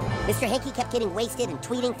 Mr. Hanky kept getting wasted and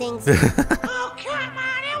tweeting things. Oh, come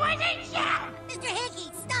on, it wasn't you! Mr.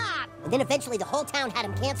 Hanky, stop! And then eventually the whole town had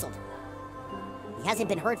him canceled. He hasn't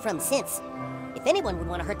been heard from since. If anyone would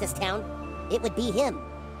want to hurt this town, it would be him.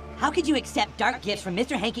 How could you accept dark gifts from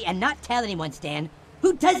Mr. Hanky and not tell anyone, Stan?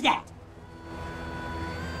 Who does that?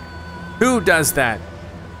 Who does that?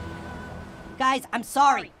 Guys, I'm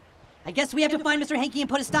sorry. I guess we have to find Mr. Hanky and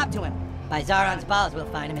put a stop to him. By Zaron's balls, we'll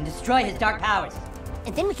find him and destroy his dark powers.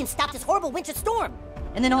 And then we can stop this horrible winter storm.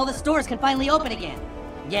 And then all the stores can finally open again.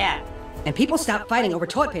 Yeah. And people stop fighting over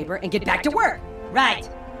toilet paper and get back to work. Right.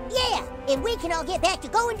 Yeah, and we can all get back to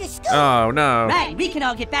going to school. Oh, no. Right, we can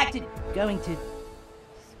all get back to going to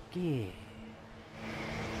school.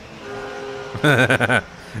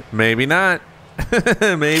 Maybe not.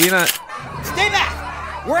 Maybe not. Stay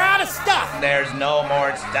back! We're out of stuff! There's no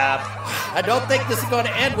more stuff. I don't think this is going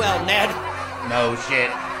to end well, Ned. No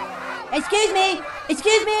shit. Excuse me!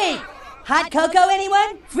 Excuse me! Hot cocoa,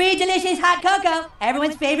 anyone? Free delicious hot cocoa.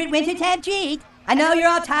 Everyone's favorite wintertime treat. I know you're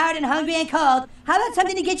all tired and hungry and cold. How about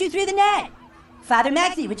something to get you through the night? Father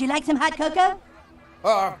Maxie, would you like some hot cocoa?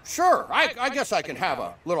 Sure. I guess I can have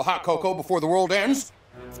a little hot cocoa before the world ends.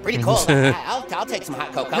 It's pretty cold. I'll take some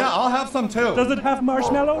hot cocoa. Yeah, I'll have some too. Does it have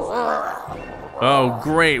marshmallows? Oh,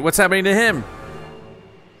 great. What's happening to him?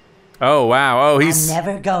 Oh, wow. Oh, he's... I'm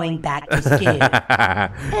never going back to school.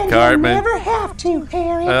 And Cartman. you'll never have to,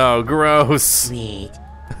 Harry. Oh, gross. Sweet.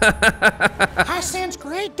 I sense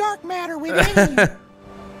great dark matter within you.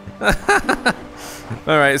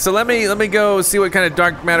 All right, so let me go see what kind of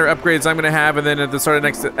dark matter upgrades I'm gonna have, and then at the start of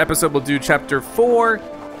next episode we'll do chapter 4.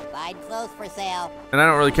 Find clothes for sale. And I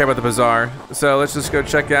don't really care about the bazaar, so let's just go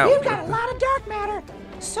check out. You've got a lot of dark matter.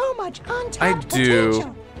 So much untapped I do.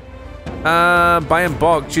 potential. Buy in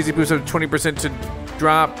bulk. Cheesy Poos have 20% to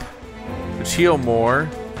drop, which heal more.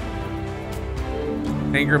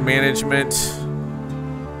 Anger management.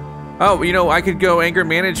 Oh, you know, I could go anger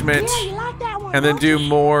management Yeah, you like that one, and then don't do you?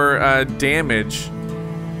 more damage.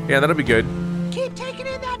 Yeah, that'll be good. Keep taking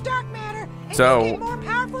in that dark matter, and So- you'll get more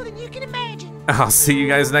powerful than you can imagine. I'll see you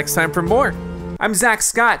guys next time for more. I'm Zack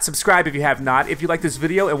Scott. Subscribe if you have not. If you like this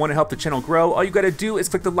video and want to help the channel grow, all you gotta do is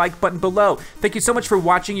click the like button below. Thank you so much for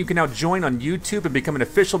watching. You can now join on YouTube and become an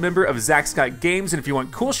official member of Zack Scott Games. And if you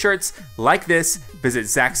want cool shirts like this, visit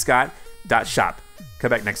ZackScott.shop. Come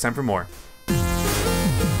back next time for more.